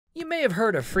You may have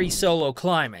heard of free solo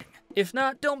climbing. If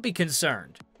not, don't be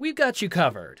concerned. We've got you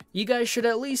covered. You guys should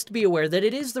at least be aware that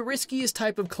it is the riskiest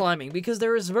type of climbing because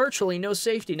there is virtually no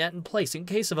safety net in place in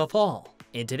case of a fall.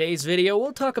 In today's video,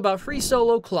 we'll talk about free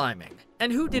solo climbing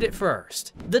and who did it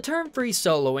first. The term free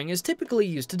soloing is typically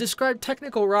used to describe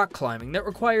technical rock climbing that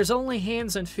requires only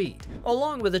hands and feet,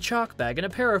 along with a chalk bag and a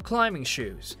pair of climbing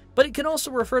shoes. But it can also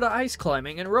refer to ice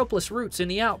climbing and ropeless routes in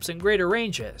the Alps and greater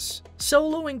ranges.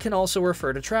 Soloing can also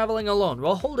refer to traveling alone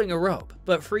while holding a rope,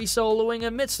 but free soloing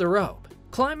omits the rope.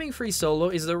 Climbing free solo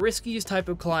is the riskiest type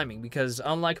of climbing because,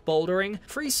 unlike bouldering,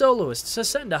 free soloists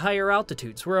ascend to higher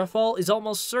altitudes where a fall is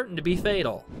almost certain to be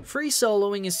fatal. Free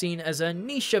soloing is seen as a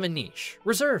niche of a niche,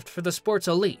 reserved for the sport's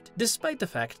elite, despite the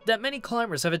fact that many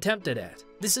climbers have attempted it.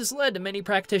 This has led to many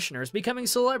practitioners becoming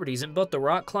celebrities in both the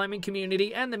rock climbing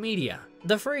community and the media.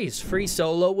 The phrase free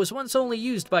solo was once only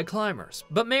used by climbers,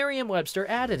 but Merriam-Webster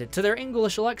added it to their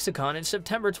English lexicon in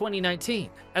September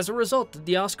 2019 as a result of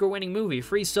the Oscar-winning movie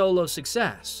Free Solo's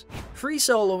success. Free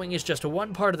soloing is just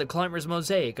one part of the climber's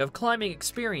mosaic of climbing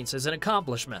experiences and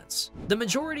accomplishments. The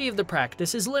majority of the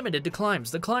practice is limited to climbs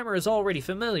the climber is already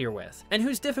familiar with, and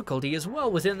whose difficulty is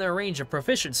well within their range of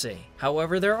proficiency.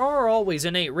 However, there are always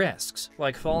innate risks,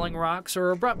 like falling rocks or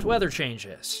abrupt weather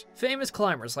changes. Famous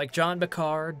climbers like John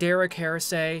Bakar, Derek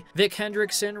Harrisay, Vic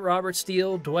Hendrickson, Robert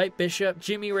Steele, Dwight Bishop,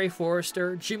 Jimmy Ray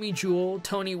Forrester, Jimmy Jewell,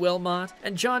 Tony Wilmot,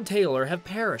 and John Taylor have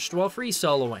perished while free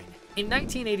soloing. In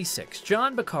 1986,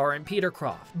 John Bakar and Peter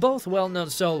Croft, both well-known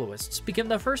soloists, became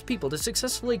the first people to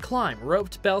successfully climb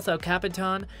roped Beth El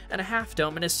Capitan and a half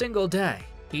dome in a single day.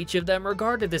 Each of them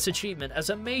regarded this achievement as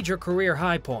a major career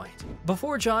high point.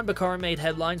 Before John Bakar made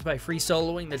headlines by free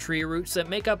soloing the tree roots that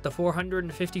make up the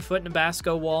 450-foot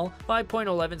Nabasco Wall,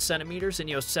 5.11 centimeters in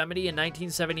Yosemite in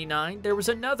 1979, there was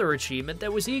another achievement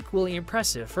that was equally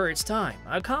impressive for its time,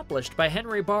 accomplished by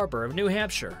Henry Barber of New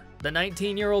Hampshire. The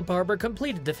 19-year-old Barber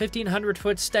completed the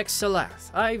 1,500-foot Stex Salath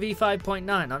IV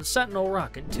 5.9 on Sentinel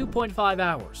Rock in 2.5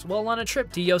 hours while on a trip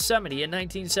to Yosemite in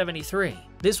 1973.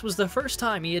 This was the first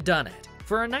time he had done it.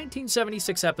 For a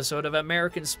 1976 episode of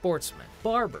American Sportsman,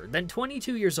 Barber, then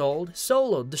 22 years old,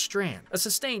 soloed the Strand, a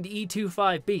sustained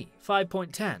E25B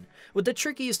 5.10, with the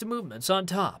trickiest movements on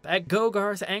top at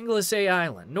Gogarth Anglesey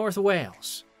Island, North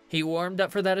Wales. He warmed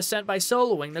up for that ascent by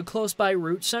soloing the close-by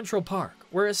route Central Park,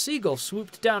 where a seagull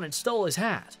swooped down and stole his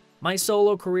hat. "My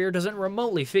solo career doesn't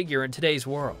remotely figure in today's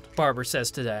world," Barber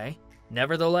says today.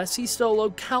 Nevertheless, he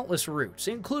soloed countless routes,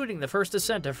 including the first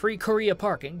ascent of Free Korea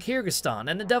Park in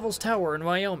Kyrgyzstan and the Devil's Tower in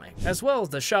Wyoming, as well as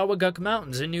the Shawaguk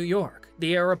Mountains in New York,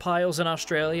 the Arapiles in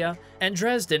Australia, and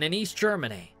Dresden in East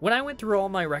Germany. "When I went through all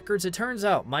my records, it turns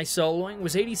out my soloing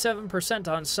was 87%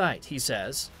 on site," he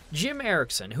says. Jim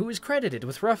Erickson, who is credited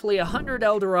with roughly 100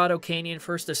 El Dorado Canyon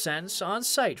first ascents, on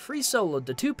site free soloed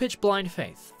the two-pitch Blind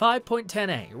Faith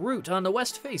 5.10A route on the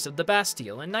west face of the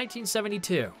Bastille in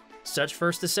 1972. Such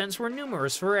first ascents were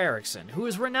numerous for Erickson, who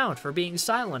is renowned for being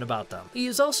silent about them. He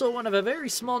is also one of a very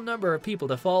small number of people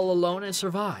to fall alone and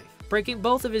survive, breaking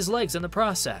both of his legs in the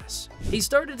process. He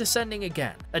started ascending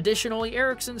again. Additionally,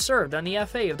 Erickson served on the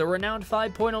FA of the renowned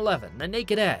 5.11, the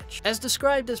Naked Edge. As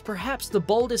described as perhaps the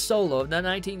boldest solo of the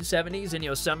 1970s in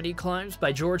Yosemite climbs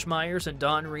by George Myers and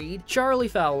Don Reed, Charlie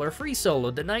Fowler free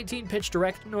soloed the 19-pitch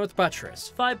direct north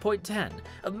buttress 5.10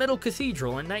 of Middle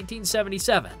Cathedral in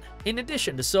 1977. In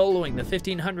addition to soloing the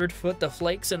 1,500-foot The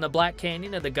Flakes in the Black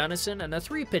Canyon of the Gunnison and the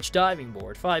 3-pitch diving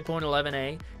board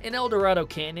 5.11A in El Dorado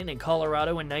Canyon in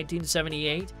Colorado in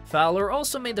 1978, Fowler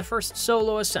also made the first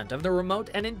solo ascent of the remote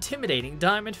and intimidating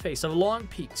diamond face of Long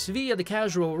Peaks via the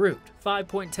casual route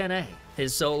 5.10A.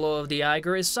 His solo of the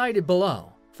Eiger is cited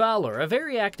below. Fowler, a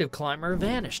very active climber,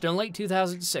 vanished in late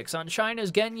 2006 on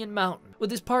China's Genyan Mountain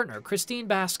with his partner Christine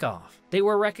Baskoff. They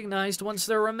were recognized once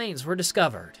their remains were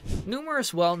discovered.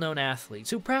 Numerous well-known athletes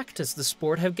who practice the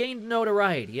sport have gained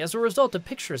notoriety as a result of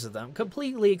pictures of them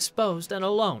completely exposed and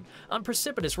alone on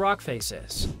precipitous rock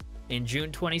faces. In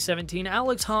June 2017,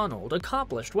 Alex Honnold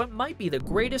accomplished what might be the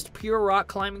greatest pure rock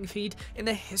climbing feat in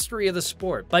the history of the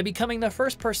sport by becoming the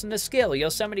first person to scale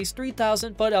Yosemite's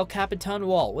 3,000-foot El Capitan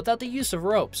wall without the use of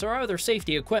ropes or other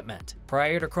safety equipment.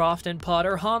 Prior to Croft and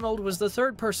Potter, Honnold was the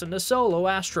third person to solo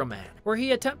Astroman, where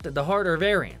he attempted the harder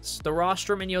variants, the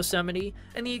Rostrum in Yosemite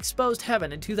and the Exposed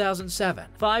Heaven in 2007,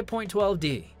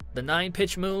 5.12D. The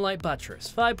 9-pitch Moonlight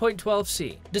Buttress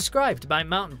 5.12c, described by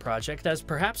Mountain Project as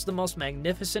perhaps the most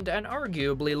magnificent and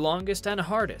arguably longest and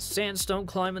hardest sandstone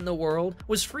climb in the world,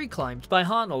 was free climbed by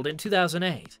Honnold in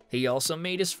 2008. He also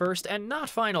made his first and not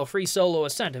final free solo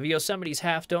ascent of Yosemite's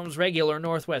Half Dome's regular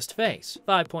northwest face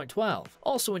 5.12,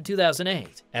 also in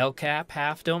 2008. El Cap,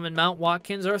 Half Dome, and Mount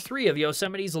Watkins are 3 of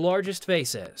Yosemite's largest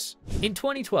faces. In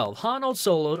 2012, Honnold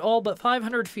soloed all but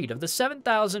 500 feet of the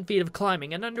 7,000 feet of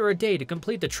climbing in under a day to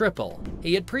complete the triple.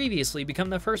 He had previously become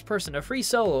the first person to free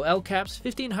solo El Cap's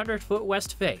 1,500-foot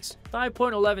west face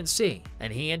 5.11c,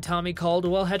 and he and Tommy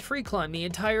Caldwell had free climbed the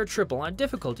entire triple on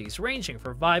difficulties ranging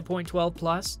from 5.12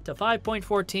 plus to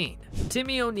 5.14.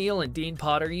 Timmy O'Neill and Dean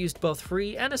Potter used both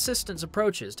free and assistance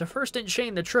approaches to first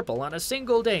enchain the triple on a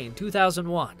single day in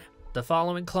 2001. The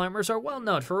following climbers are well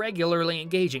known for regularly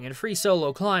engaging in free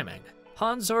solo climbing: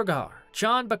 Hans Zorgar,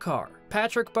 John Bakar,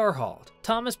 Patrick Berhold,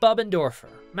 Thomas Bubendorfer,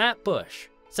 Matt Bush,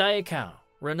 Sayakau,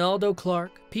 Ronaldo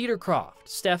Clark, Peter Croft,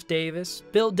 Steph Davis,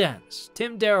 Bill Dens,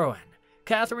 Tim Darrowan,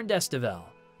 Catherine Destevel,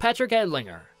 Patrick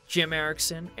Edlinger, Jim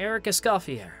Erickson, Eric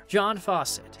Escoffier, John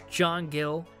Fawcett, John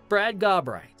Gill, Brad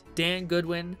Gobright, Dan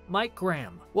Goodwin, Mike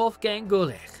Graham, Wolfgang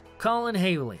Gulich, Colin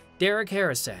Haley, Derek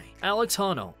Harrisay, Alex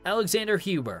Hono, Alexander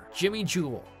Huber, Jimmy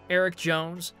Jewell, Eric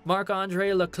Jones,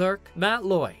 Marc-Andre Leclerc, Matt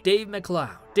Lloyd, Dave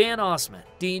McLeod, Dan Osman,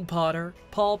 Dean Potter,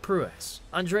 Paul Pruis,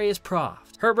 Andreas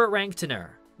Proft, Herbert Ranktener,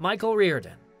 Michael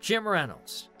Reardon, Jim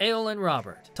Reynolds, Alain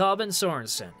Robert, Tobin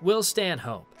Sorensen, Will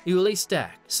Stanhope, Uli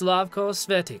Stack, Slavko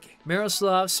Svetic,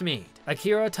 Miroslav Smid,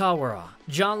 Akira Tawara,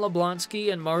 John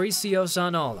Leblonsky, and Mauricio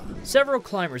Zanola. Several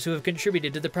climbers who have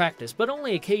contributed to the practice but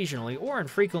only occasionally or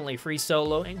infrequently free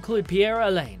solo include Pierre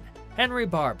Alain, Henry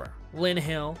Barber, Lynn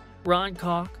Hill, Ron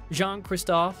Koch,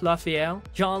 Jean-Christophe Lafielle,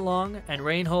 John Long, and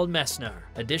Reinhold Messner.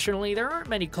 Additionally, there aren't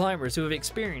many climbers who have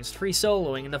experienced free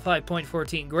soloing in the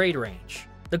 5.14 grade range.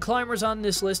 The climbers on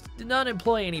this list did not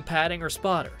employ any padding or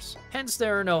spotters, hence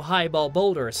there are no highball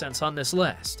boulder ascents on this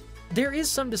list. There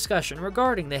is some discussion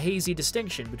regarding the hazy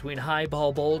distinction between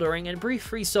highball bouldering and brief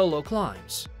free solo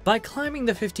climbs. By climbing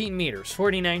the 15 meters,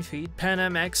 49 feet,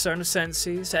 Panam ex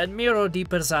Sarnosensis at Miro di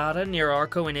Pezzara near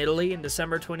Arco in Italy in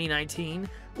December 2019,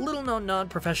 little-known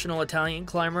non-professional Italian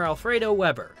climber Alfredo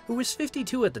Weber, who was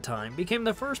 52 at the time, became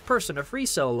the first person to free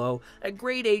solo at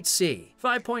grade 8C,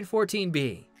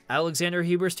 5.14b. Alexander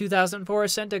Huber's 2004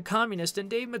 ascent at Communist and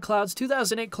Dave McLeod's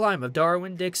 2008 climb of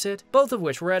Darwin-Dixit, both of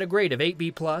which were at a grade of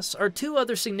 8B+, are 2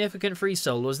 other significant free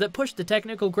solos that pushed the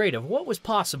technical grade of what was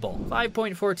possible,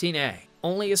 5.14a.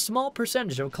 Only a small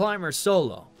percentage of climbers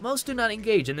solo. Most do not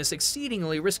engage in this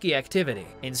exceedingly risky activity.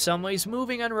 In some ways,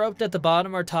 moving unroped at the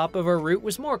bottom or top of a route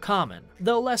was more common,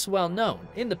 though less well known,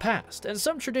 in the past, and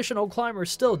some traditional climbers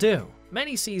still do.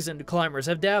 Many seasoned climbers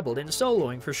have dabbled in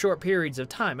soloing for short periods of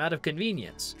time out of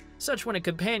convenience, such when a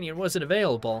companion wasn't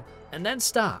available, and then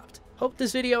stopped. Hope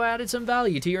this video added some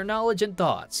value to your knowledge and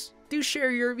thoughts. Do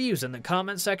share your views in the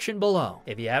comment section below.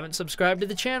 If you haven't subscribed to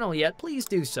the channel yet, please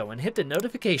do so and hit the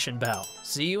notification bell.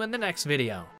 See you in the next video.